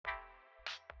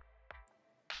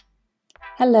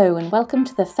Hello and welcome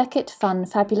to the Feck It Fun,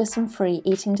 Fabulous and Free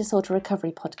Eating Disorder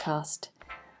Recovery podcast.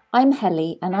 I'm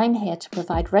Helly and I'm here to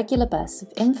provide regular bursts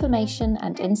of information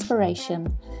and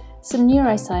inspiration, some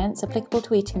neuroscience applicable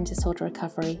to eating disorder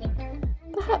recovery,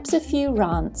 perhaps a few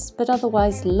rants, but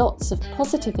otherwise lots of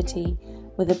positivity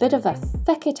with a bit of a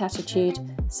feck it attitude,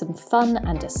 some fun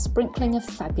and a sprinkling of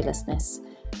fabulousness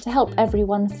to help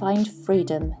everyone find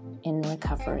freedom in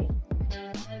recovery.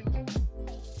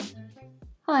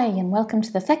 Hi and welcome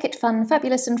to the Feck It Fun,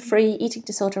 Fabulous and Free Eating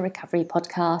Disorder Recovery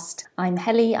podcast. I'm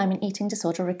Helly, I'm an eating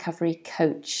disorder recovery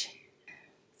coach.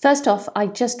 First off, I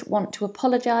just want to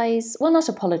apologise, well not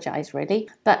apologise really,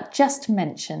 but just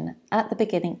mention at the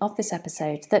beginning of this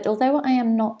episode that although I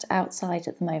am not outside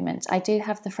at the moment, I do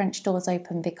have the French doors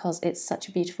open because it's such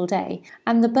a beautiful day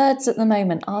and the birds at the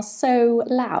moment are so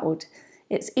loud.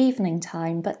 It's evening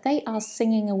time, but they are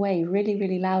singing away really,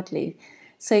 really loudly.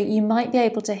 So you might be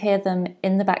able to hear them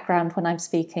in the background when I'm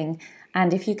speaking,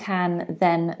 and if you can,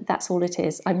 then that's all it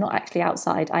is. I'm not actually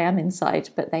outside, I am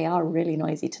inside, but they are really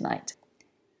noisy tonight.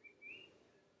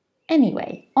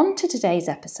 Anyway, on to today's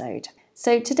episode.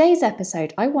 So today's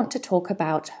episode, I want to talk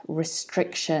about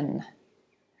restriction.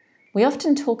 We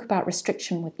often talk about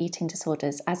restriction with eating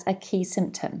disorders as a key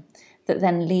symptom that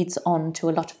then leads on to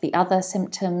a lot of the other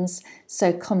symptoms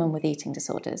so common with eating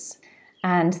disorders.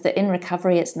 And that in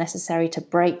recovery it's necessary to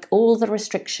break all the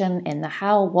restriction in the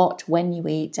how, what, when you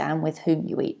eat and with whom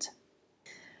you eat.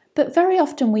 But very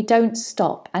often we don't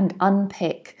stop and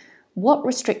unpick what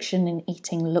restriction in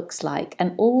eating looks like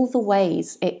and all the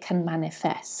ways it can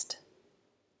manifest.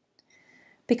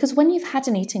 Because when you've had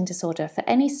an eating disorder for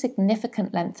any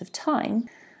significant length of time,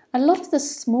 a lot of the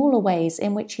smaller ways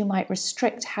in which you might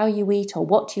restrict how you eat or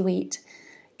what you eat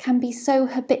can be so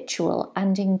habitual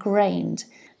and ingrained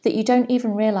that you don't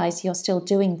even realise you're still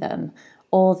doing them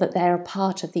or that they're a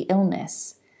part of the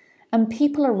illness. And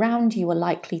people around you are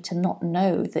likely to not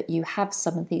know that you have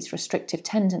some of these restrictive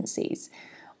tendencies,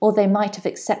 or they might have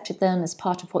accepted them as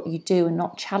part of what you do and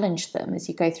not challenged them as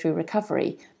you go through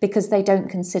recovery because they don't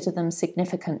consider them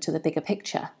significant to the bigger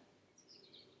picture.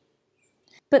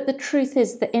 But the truth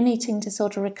is that in eating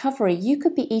disorder recovery, you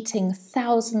could be eating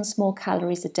thousands more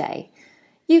calories a day.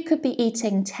 You could be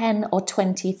eating 10 or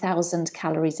 20,000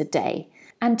 calories a day,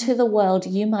 and to the world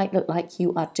you might look like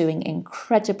you are doing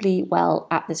incredibly well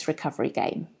at this recovery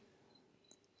game.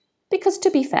 Because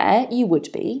to be fair, you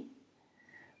would be.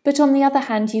 But on the other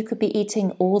hand, you could be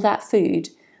eating all that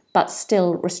food, but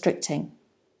still restricting.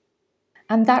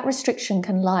 And that restriction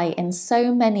can lie in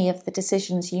so many of the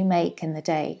decisions you make in the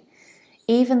day,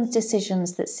 even the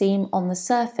decisions that seem on the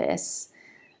surface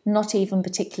not even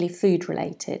particularly food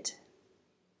related.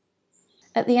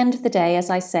 At the end of the day, as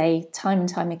I say time and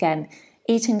time again,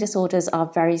 eating disorders are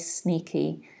very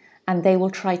sneaky and they will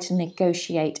try to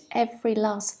negotiate every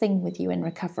last thing with you in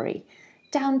recovery,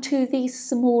 down to the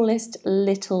smallest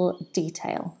little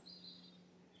detail.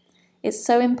 It's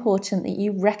so important that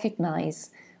you recognise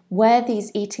where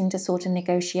these eating disorder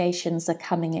negotiations are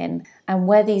coming in and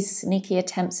where these sneaky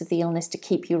attempts of the illness to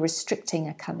keep you restricting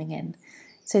are coming in,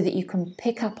 so that you can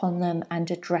pick up on them and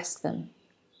address them.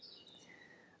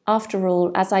 After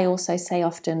all, as I also say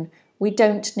often, we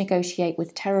don't negotiate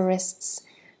with terrorists,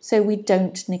 so we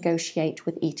don't negotiate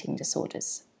with eating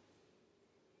disorders.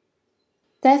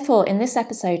 Therefore, in this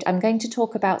episode, I'm going to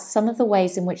talk about some of the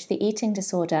ways in which the eating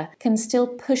disorder can still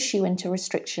push you into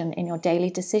restriction in your daily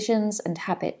decisions and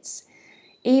habits,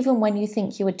 even when you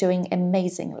think you are doing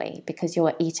amazingly because you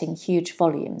are eating huge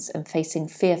volumes and facing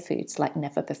fear foods like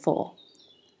never before.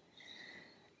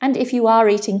 And if you are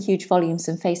eating huge volumes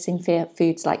and facing fear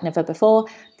foods like never before,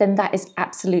 then that is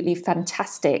absolutely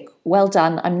fantastic. Well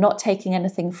done. I'm not taking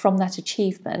anything from that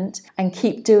achievement, and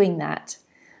keep doing that.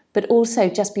 But also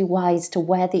just be wise to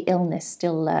where the illness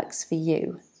still lurks for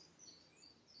you.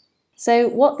 So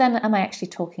what then am I actually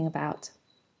talking about?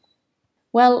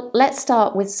 Well, let's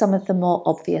start with some of the more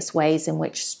obvious ways in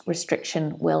which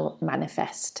restriction will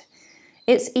manifest.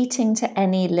 It's eating to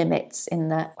any limits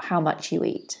in how much you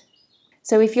eat.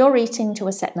 So if you're eating to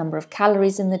a set number of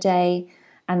calories in the day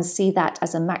and see that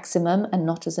as a maximum and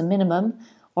not as a minimum,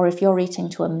 or if you're eating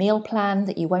to a meal plan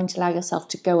that you won't allow yourself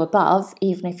to go above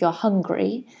even if you're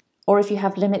hungry, or if you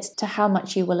have limits to how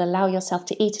much you will allow yourself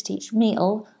to eat at each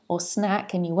meal or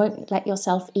snack and you won't let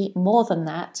yourself eat more than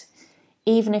that,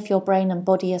 even if your brain and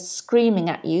body are screaming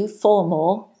at you for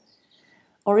more,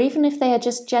 or even if they are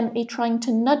just gently trying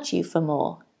to nudge you for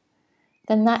more,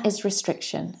 then that is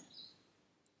restriction.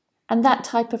 And that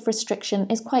type of restriction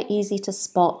is quite easy to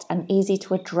spot and easy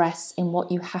to address in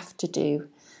what you have to do.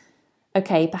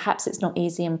 Okay, perhaps it's not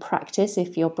easy in practice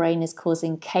if your brain is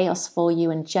causing chaos for you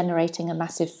and generating a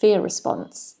massive fear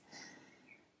response.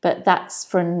 But that's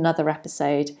for another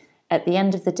episode. At the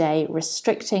end of the day,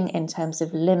 restricting in terms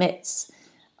of limits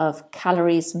of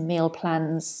calories, meal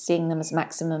plans, seeing them as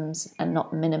maximums and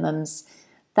not minimums,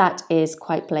 that is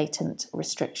quite blatant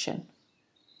restriction.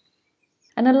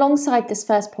 And alongside this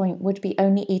first point would be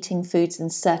only eating foods in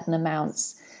certain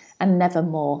amounts and never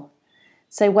more.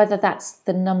 So whether that's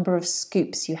the number of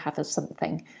scoops you have of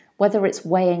something, whether it's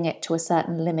weighing it to a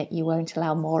certain limit you won't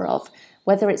allow more of,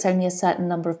 whether it's only a certain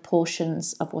number of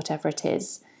portions of whatever it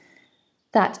is,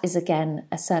 that is again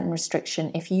a certain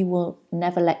restriction if you will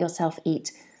never let yourself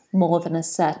eat more than a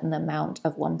certain amount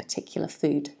of one particular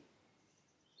food.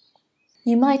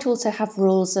 You might also have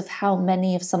rules of how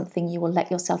many of something you will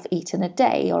let yourself eat in a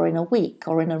day or in a week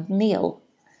or in a meal.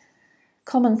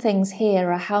 Common things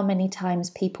here are how many times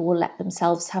people will let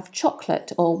themselves have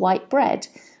chocolate or white bread,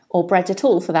 or bread at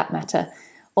all for that matter,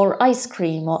 or ice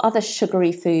cream or other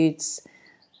sugary foods,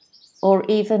 or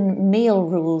even meal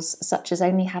rules such as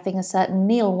only having a certain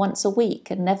meal once a week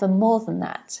and never more than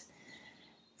that.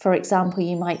 For example,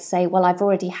 you might say, well, I've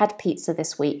already had pizza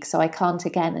this week, so I can't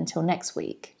again until next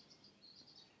week.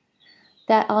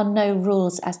 There are no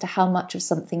rules as to how much of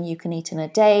something you can eat in a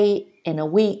day, in a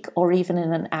week, or even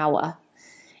in an hour.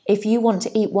 If you want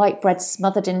to eat white bread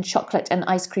smothered in chocolate and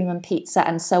ice cream and pizza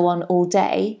and so on all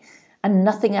day, and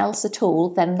nothing else at all,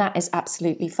 then that is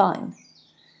absolutely fine.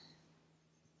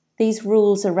 These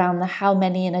rules around the how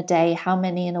many in a day, how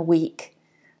many in a week,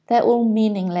 they're all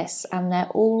meaningless and they're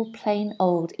all plain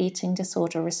old eating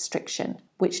disorder restriction,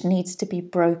 which needs to be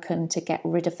broken to get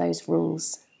rid of those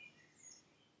rules.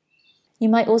 You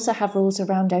might also have rules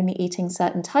around only eating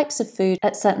certain types of food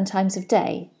at certain times of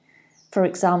day. For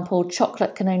example,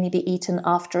 chocolate can only be eaten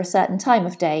after a certain time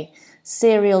of day.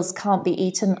 Cereals can't be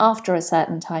eaten after a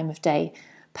certain time of day.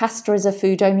 Pasta is a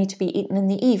food only to be eaten in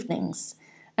the evenings,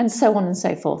 and so on and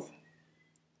so forth.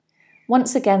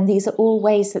 Once again, these are all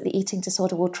ways that the eating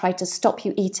disorder will try to stop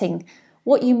you eating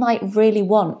what you might really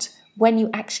want when you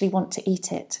actually want to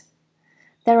eat it.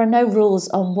 There are no rules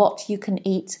on what you can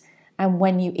eat and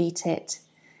when you eat it.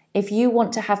 If you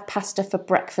want to have pasta for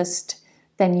breakfast,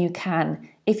 then you can.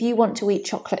 If you want to eat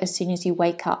chocolate as soon as you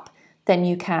wake up, then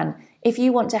you can. If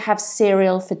you want to have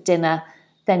cereal for dinner,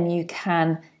 then you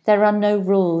can. There are no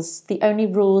rules. The only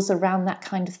rules around that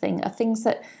kind of thing are things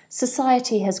that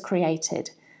society has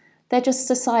created. They're just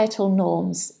societal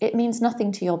norms. It means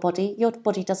nothing to your body. Your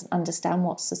body doesn't understand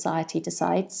what society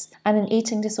decides. And in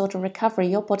eating disorder recovery,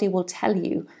 your body will tell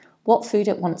you what food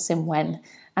it wants and when.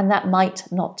 And that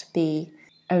might not be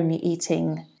only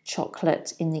eating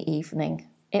chocolate in the evening.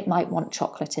 It might want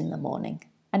chocolate in the morning.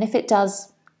 And if it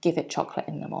does, give it chocolate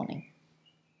in the morning.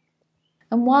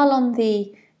 And while on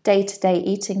the day-to-day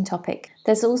eating topic,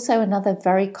 there's also another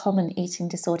very common eating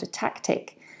disorder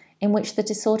tactic in which the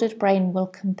disordered brain will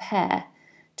compare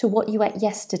to what you ate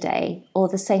yesterday or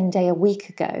the same day a week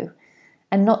ago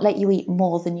and not let you eat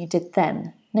more than you did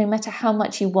then, no matter how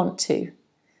much you want to.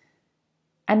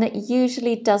 And it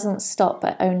usually doesn't stop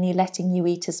at only letting you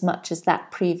eat as much as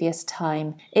that previous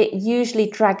time. It usually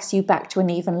drags you back to an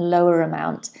even lower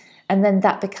amount, and then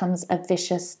that becomes a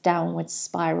vicious downward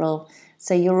spiral.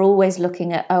 So you're always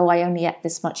looking at, oh, I only ate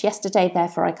this much yesterday,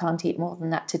 therefore I can't eat more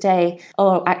than that today.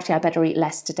 Or actually, I better eat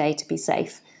less today to be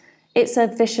safe. It's a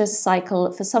vicious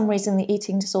cycle. For some reason, the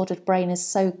eating disordered brain is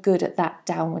so good at that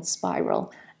downward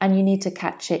spiral, and you need to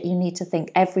catch it. You need to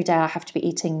think every day I have to be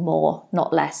eating more,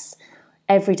 not less.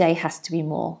 Every day has to be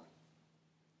more.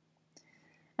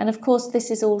 And of course,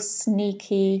 this is all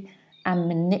sneaky and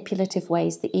manipulative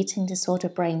ways the eating disorder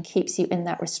brain keeps you in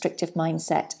that restrictive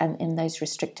mindset and in those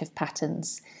restrictive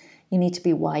patterns. You need to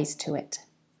be wise to it.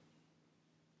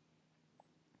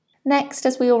 Next,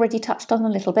 as we already touched on a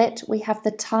little bit, we have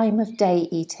the time of day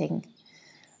eating.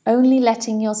 Only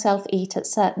letting yourself eat at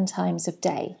certain times of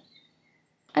day.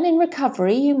 And in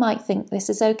recovery, you might think this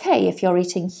is okay if you're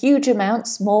eating huge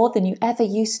amounts more than you ever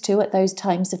used to at those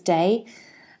times of day,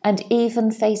 and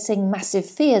even facing massive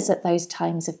fears at those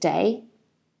times of day.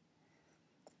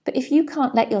 But if you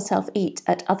can't let yourself eat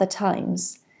at other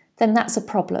times, then that's a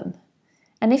problem.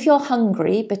 And if you're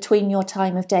hungry between your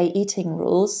time of day eating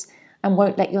rules and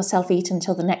won't let yourself eat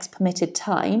until the next permitted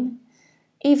time,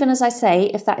 even as I say,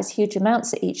 if that is huge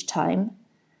amounts at each time,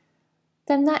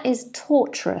 then that is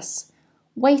torturous.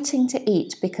 Waiting to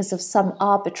eat because of some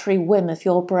arbitrary whim of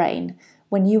your brain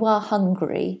when you are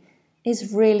hungry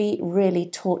is really, really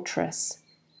torturous.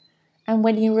 And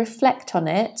when you reflect on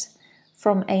it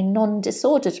from a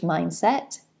non-disordered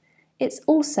mindset, it's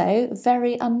also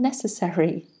very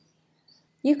unnecessary.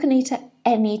 You can eat at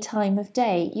any time of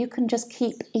day. You can just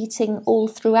keep eating all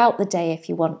throughout the day if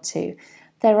you want to.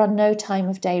 There are no time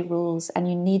of day rules, and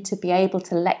you need to be able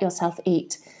to let yourself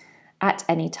eat at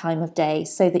any time of day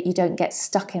so that you don't get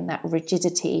stuck in that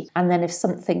rigidity. And then if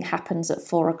something happens at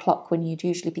 4 o'clock when you'd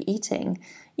usually be eating,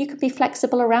 you could be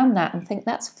flexible around that and think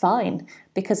that's fine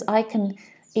because I can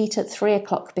eat at 3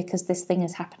 o'clock because this thing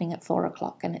is happening at 4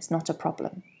 o'clock and it's not a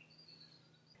problem.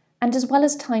 And as well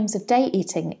as times of day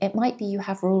eating, it might be you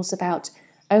have rules about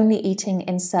only eating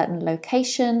in certain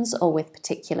locations or with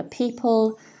particular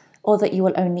people, or that you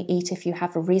will only eat if you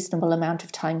have a reasonable amount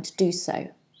of time to do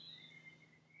so.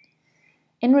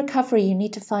 In recovery, you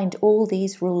need to find all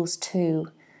these rules too.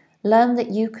 Learn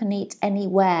that you can eat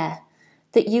anywhere,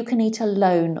 that you can eat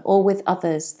alone or with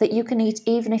others, that you can eat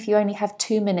even if you only have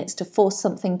 2 minutes to force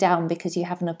something down because you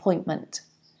have an appointment.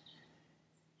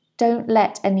 Don't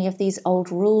let any of these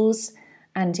old rules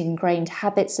and ingrained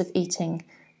habits of eating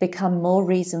become more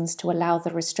reasons to allow the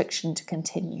restriction to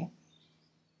continue.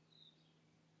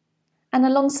 And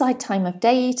alongside time of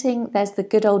day eating, there's the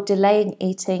good old delaying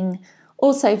eating,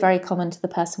 also very common to the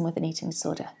person with an eating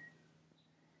disorder.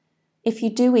 If you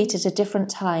do eat at a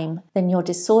different time, then your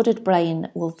disordered brain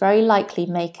will very likely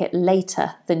make it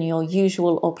later than your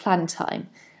usual or planned time,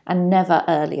 and never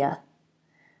earlier.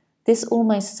 This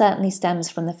almost certainly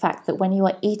stems from the fact that when you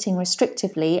are eating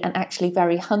restrictively and actually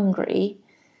very hungry,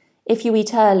 if you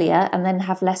eat earlier and then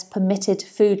have less permitted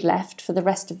food left for the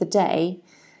rest of the day,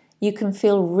 you can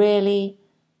feel really,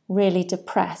 really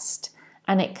depressed,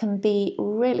 and it can be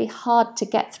really hard to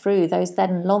get through those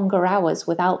then longer hours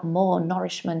without more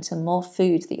nourishment and more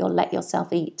food that you'll let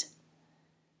yourself eat.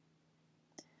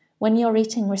 When you're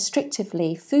eating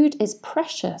restrictively, food is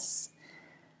precious,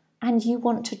 and you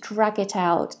want to drag it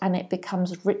out, and it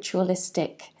becomes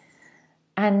ritualistic,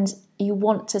 and you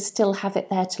want to still have it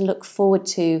there to look forward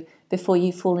to before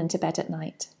you fall into bed at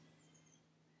night.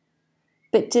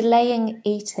 But delaying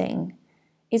eating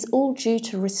is all due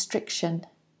to restriction,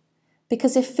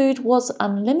 because if food was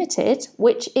unlimited,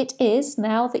 which it is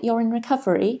now that you're in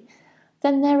recovery,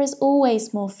 then there is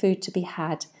always more food to be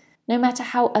had, no matter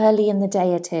how early in the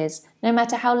day it is, no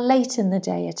matter how late in the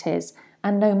day it is,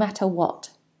 and no matter what.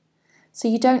 So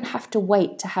you don't have to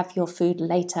wait to have your food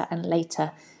later and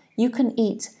later. You can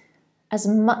eat as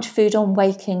much food on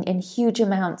waking in huge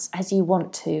amounts as you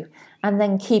want to, and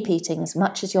then keep eating as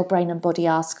much as your brain and body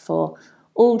ask for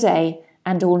all day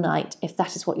and all night, if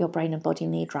that is what your brain and body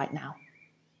need right now.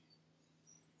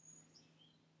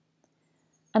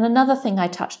 And another thing I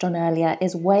touched on earlier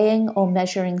is weighing or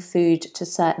measuring food to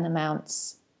certain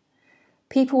amounts.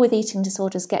 People with eating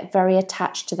disorders get very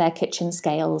attached to their kitchen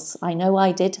scales. I know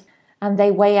I did. And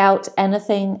they weigh out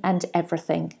anything and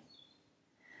everything.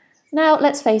 Now,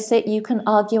 let's face it, you can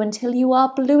argue until you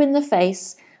are blue in the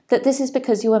face that this is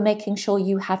because you are making sure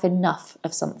you have enough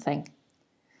of something.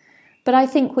 But I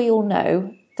think we all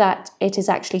know that it is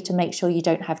actually to make sure you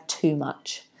don't have too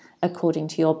much, according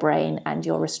to your brain and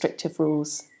your restrictive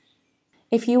rules.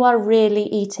 If you are really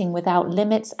eating without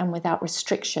limits and without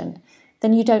restriction,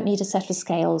 then you don't need a set of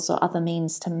scales or other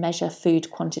means to measure food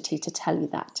quantity to tell you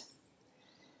that.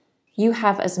 You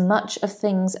have as much of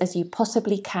things as you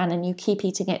possibly can, and you keep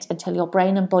eating it until your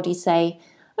brain and body say,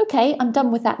 okay, I'm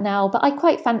done with that now, but I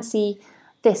quite fancy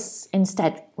this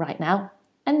instead right now.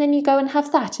 And then you go and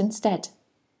have that instead.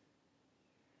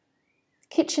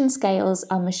 Kitchen scales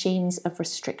are machines of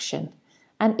restriction,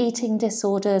 and eating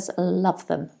disorders love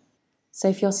them. So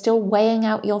if you're still weighing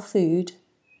out your food,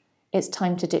 it's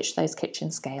time to ditch those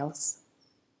kitchen scales.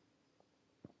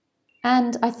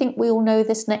 And I think we all know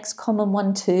this next common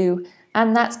one too,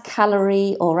 and that's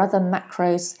calorie or other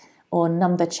macros or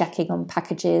number checking on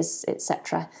packages,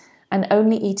 etc. And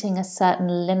only eating a certain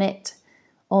limit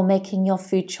or making your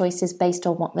food choices based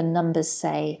on what the numbers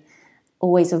say,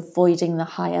 always avoiding the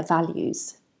higher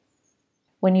values.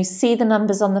 When you see the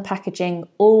numbers on the packaging,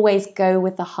 always go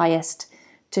with the highest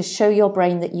to show your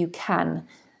brain that you can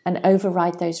and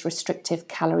override those restrictive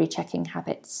calorie checking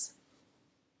habits.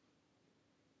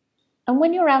 And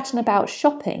when you're out and about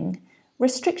shopping,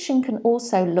 restriction can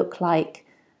also look like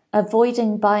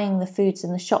avoiding buying the foods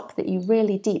in the shop that you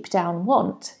really deep down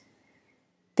want,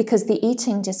 because the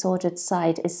eating disordered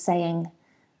side is saying,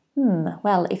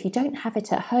 well, if you don't have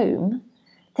it at home,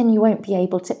 then you won't be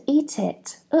able to eat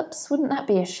it. Oops, wouldn't that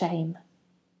be a shame?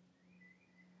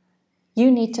 You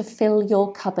need to fill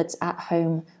your cupboards at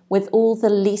home with all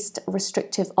the least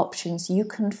restrictive options you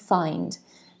can find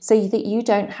so that you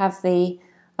don't have the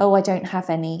I don't have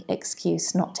any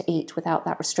excuse not to eat without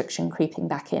that restriction creeping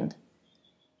back in.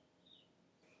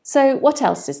 So what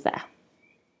else is there?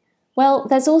 Well,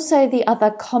 there's also the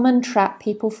other common trap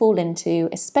people fall into,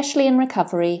 especially in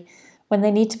recovery, when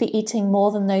they need to be eating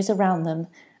more than those around them,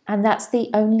 and that's the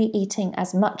only eating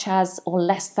as much as or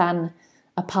less than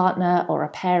a partner or a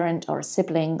parent or a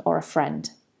sibling or a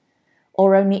friend,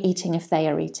 or only eating if they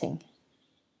are eating.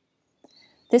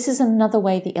 This is another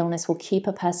way the illness will keep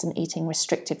a person eating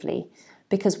restrictively,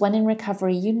 because when in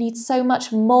recovery, you need so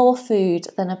much more food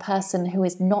than a person who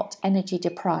is not energy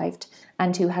deprived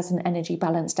and who has an energy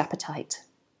balanced appetite.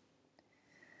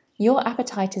 Your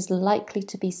appetite is likely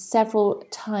to be several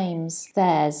times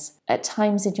theirs at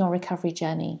times in your recovery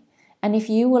journey. And if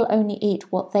you will only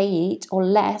eat what they eat or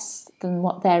less than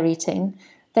what they're eating,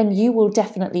 then you will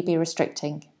definitely be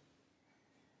restricting.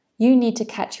 You need to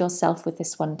catch yourself with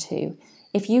this one too.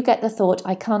 If you get the thought,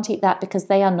 I can't eat that because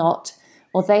they are not,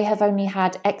 or they have only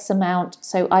had X amount,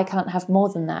 so I can't have more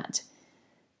than that,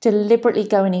 deliberately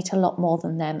go and eat a lot more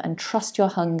than them and trust your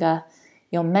hunger,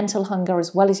 your mental hunger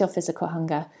as well as your physical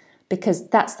hunger, because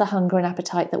that's the hunger and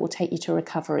appetite that will take you to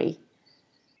recovery.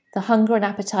 The hunger and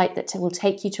appetite that will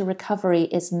take you to recovery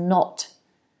is not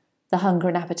the hunger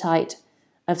and appetite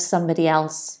of somebody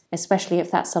else, especially if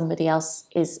that somebody else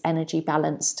is energy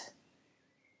balanced.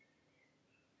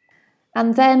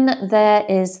 And then there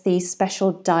is the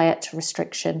special diet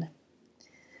restriction.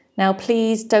 Now,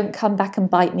 please don't come back and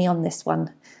bite me on this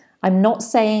one. I'm not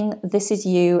saying this is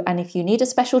you, and if you need a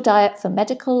special diet for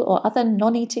medical or other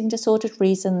non-eating disordered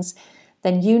reasons,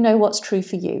 then you know what's true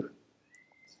for you.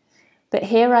 But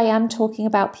here I am talking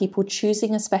about people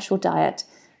choosing a special diet,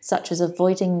 such as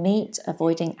avoiding meat,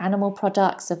 avoiding animal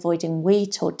products, avoiding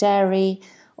wheat or dairy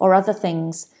or other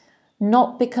things,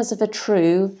 not because of a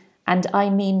true, and I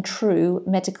mean true,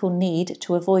 medical need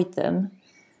to avoid them,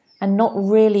 and not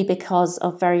really because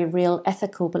of very real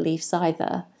ethical beliefs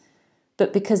either,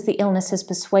 but because the illness has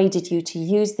persuaded you to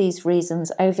use these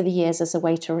reasons over the years as a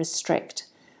way to restrict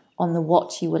on the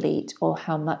what you will eat or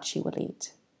how much you will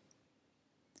eat.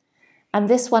 And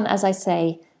this one, as I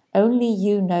say, only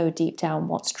you know deep down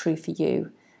what's true for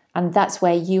you, and that's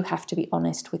where you have to be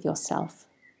honest with yourself.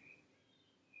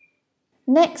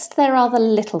 Next, there are the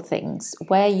little things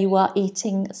where you are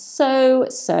eating so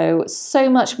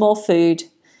much more food,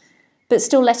 but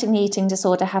still letting the eating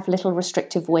disorder have little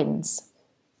restrictive wins.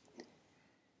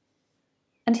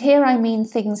 And here I mean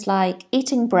things like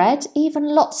eating bread, even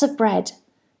lots of bread,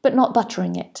 but not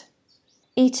buttering it.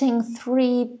 Eating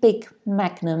 3 big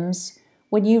magnums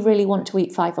when you really want to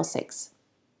eat 5 or 6.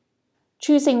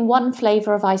 Choosing one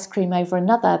flavour of ice cream over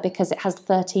another because it has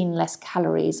 13 less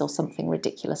calories or something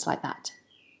ridiculous like that.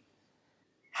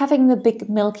 Having the big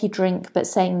milky drink but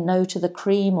saying no to the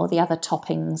cream or the other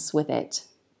toppings with it.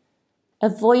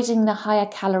 Avoiding the higher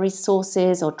calorie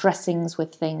sauces or dressings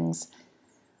with things.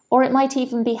 Or it might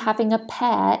even be having a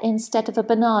pear instead of a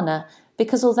banana,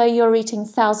 because although you're eating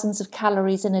thousands of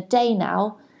calories in a day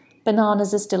now,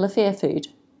 bananas are still a fear food.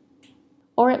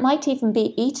 Or it might even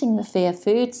be eating the fear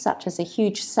food, such as a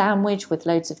huge sandwich with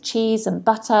loads of cheese and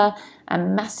butter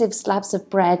and massive slabs of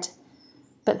bread,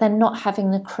 but then not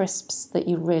having the crisps that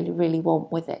you really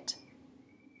want with it.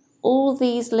 All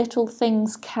these little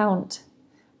things count.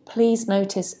 Please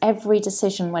notice every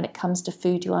decision when it comes to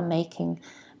food you are making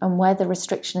and where the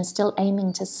restriction is still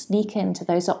aiming to sneak into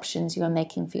those options you are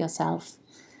making for yourself.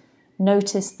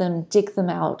 Notice them, dig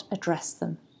them out, address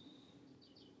them.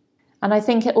 And I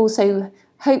think it also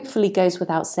hopefully goes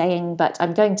without saying, but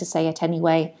I'm going to say it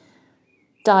anyway,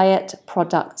 diet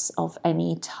products of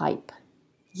any type.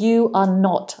 You are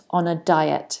not on a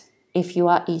diet if you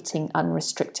are eating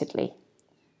unrestrictedly.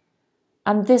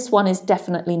 And this one is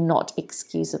definitely not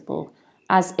excusable,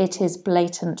 as it is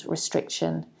blatant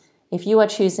restriction. If you are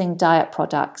choosing diet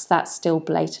products, that's still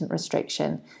blatant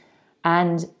restriction.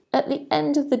 And at the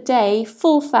end of the day,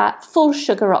 full fat, full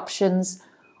sugar options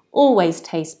always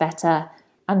taste better,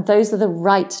 and those are the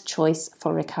right choice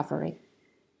for recovery.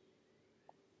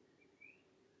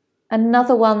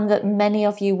 Another one that many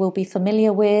of you will be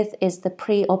familiar with is the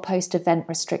pre or post-event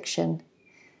restriction.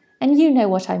 And you know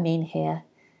what I mean here.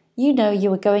 You know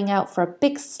you are going out for a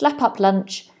big slap-up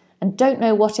lunch and don't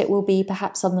know what it will be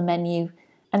perhaps on the menu,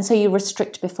 and so you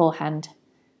restrict beforehand,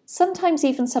 sometimes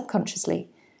even subconsciously,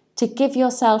 to give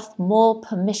yourself more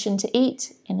permission to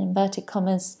eat, in inverted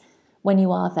commas, when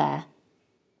you are there.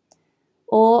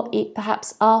 Or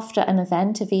perhaps after an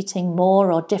event of eating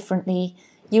more or differently,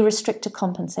 you restrict to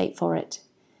compensate for it,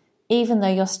 even though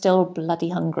you're still bloody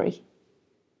hungry.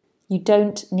 You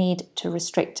don't need to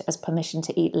restrict as permission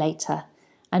to eat later,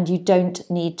 and you don't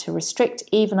need to restrict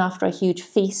even after a huge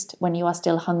feast when you are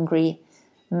still hungry,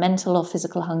 mental or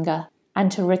physical hunger,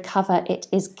 and to recover it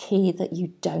is key that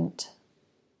you don't.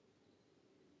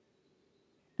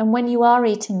 And when you are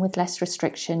eating with less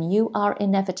restriction, you are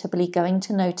inevitably going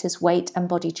to notice weight and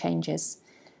body changes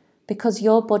because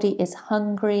your body is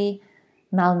hungry,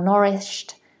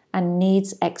 malnourished, and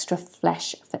needs extra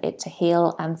flesh for it to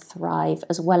heal and thrive,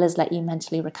 as well as let you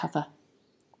mentally recover.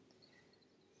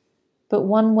 But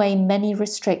one way many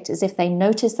restrict is if they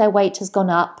notice their weight has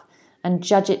gone up and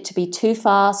judge it to be too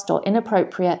fast or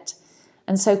inappropriate,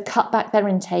 and so cut back their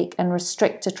intake and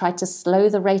restrict to try to slow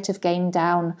the rate of gain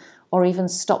down or even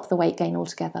stop the weight gain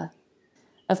altogether.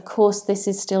 Of course, this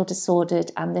is still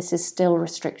disordered and this is still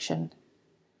restriction.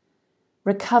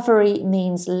 Recovery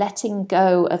means letting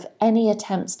go of any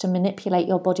attempts to manipulate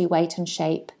your body weight and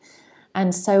shape,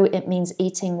 and so it means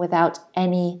eating without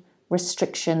any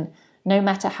restriction, no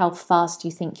matter how fast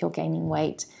you think you're gaining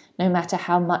weight, no matter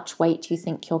how much weight you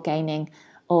think you're gaining,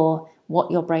 or what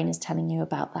your brain is telling you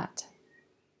about that.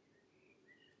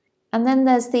 And then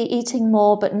there's the eating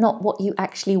more but not what you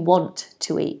actually want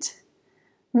to eat.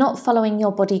 Not following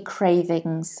your body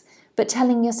cravings, but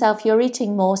telling yourself you're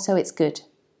eating more so it's good.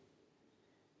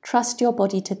 Trust your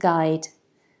body to guide,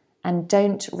 and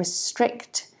don't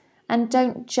restrict and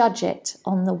don't judge it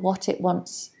on the what it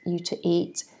wants you to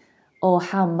eat or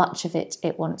how much of it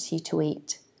wants you to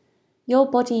eat.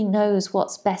 Your body knows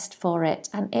what's best for it,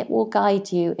 and it will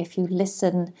guide you if you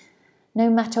listen, no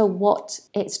matter what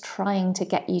it's trying to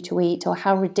get you to eat or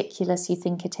how ridiculous you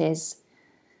think it is.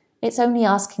 It's only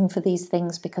asking for these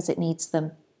things because it needs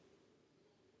them.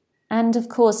 And of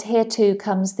course, here too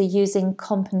comes the using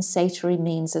compensatory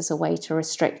means as a way to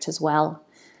restrict as well.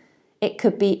 It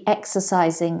could be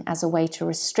exercising as a way to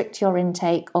restrict your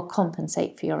intake or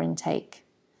compensate for your intake.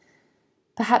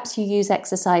 Perhaps you use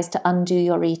exercise to undo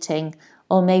your eating,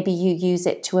 or maybe you use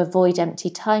it to avoid empty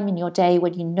time in your day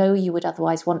when you know you would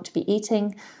otherwise want to be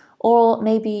eating, or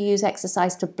maybe you use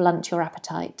exercise to blunt your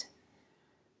appetite.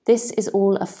 This is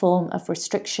all a form of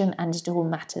restriction and it all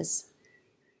matters.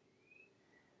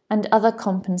 And other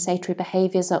compensatory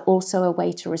behaviours are also a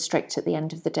way to restrict at the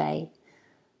end of the day.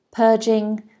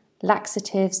 Purging,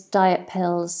 laxatives, diet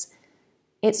pills,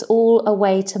 it's all a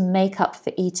way to make up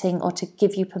for eating or to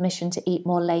give you permission to eat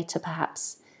more later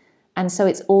perhaps. And so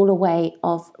it's all a way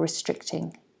of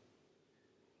restricting.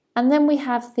 And then we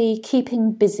have the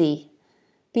keeping busy,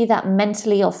 be that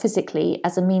mentally or physically,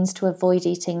 as a means to avoid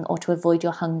eating or to avoid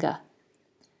your hunger.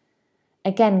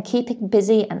 Again, keeping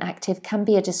busy and active can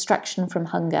be a distraction from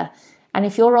hunger. And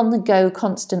if you're on the go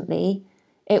constantly,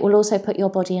 it will also put your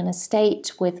body in a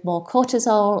state with more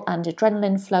cortisol and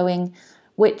adrenaline flowing,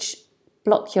 which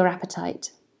block your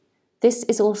appetite. This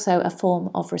is also a form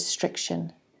of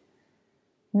restriction.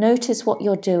 Notice what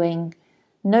you're doing.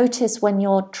 Notice when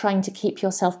you're trying to keep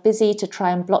yourself busy to try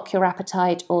and block your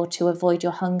appetite or to avoid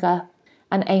your hunger,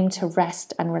 and aim to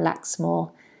rest and relax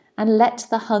more. And let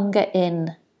the hunger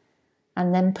in.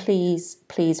 And then please,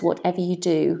 whatever you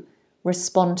do,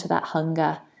 respond to that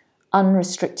hunger.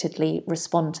 Unrestrictedly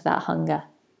respond to that hunger.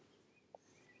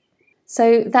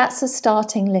 So that's a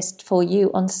starting list for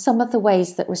you on some of the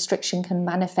ways that restriction can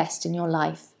manifest in your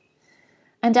life.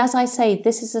 And as I say,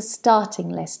 this is a starting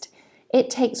list. It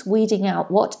takes weeding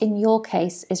out what in your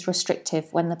case is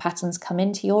restrictive when the patterns come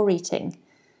into your eating,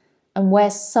 and where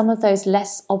some of those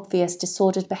less obvious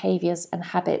disordered behaviours and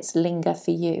habits linger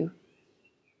for you.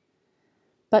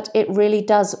 But it really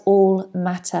does all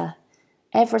matter.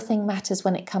 Everything matters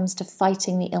when it comes to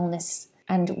fighting the illness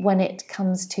and when it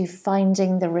comes to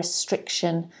finding the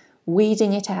restriction,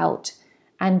 weeding it out,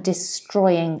 and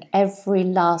destroying every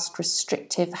last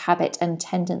restrictive habit and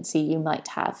tendency you might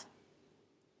have.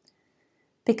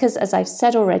 Because as I've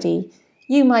said already,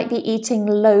 you might be eating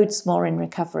loads more in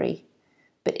recovery,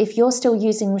 but if you're still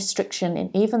using restriction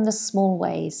in even the small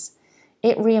ways,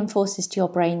 it reinforces to your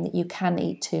brain that you can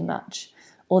eat too much,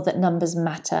 or that numbers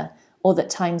matter, or that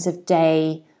times of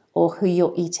day, or who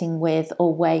you're eating with,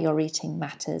 or where you're eating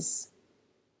matters.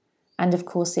 And of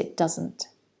course it doesn't.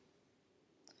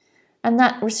 And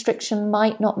that restriction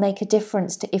might not make a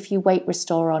difference to if you weight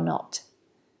restore or not,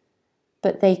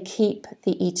 but they keep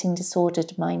the eating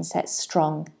disordered mindset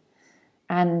strong,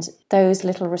 and those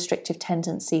little restrictive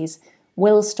tendencies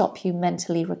will stop you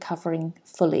mentally recovering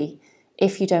fully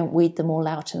if you don't weed them all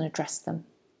out and address them.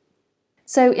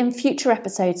 So in future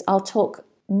episodes, I'll talk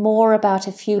more about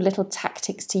a few little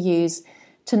tactics to use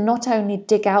to not only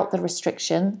dig out the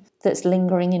restriction that's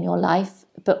lingering in your life,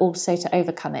 but also to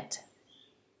overcome it.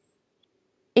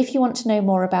 If you want to know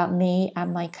more about me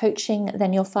and my coaching,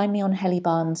 then you'll find me on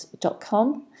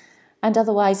hellybarnes.com. And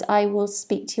otherwise, I will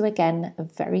speak to you again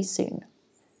very soon.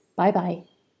 Bye-bye.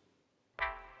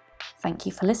 Thank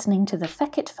you for listening to the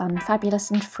Feck It Fun,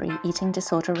 Fabulous and Free Eating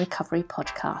Disorder Recovery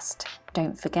podcast.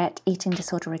 Don't forget, eating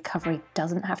disorder recovery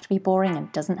doesn't have to be boring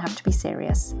and doesn't have to be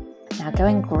serious. Now go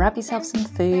and grab yourself some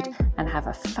food and have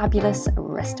a fabulous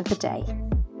rest of the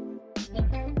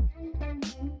day.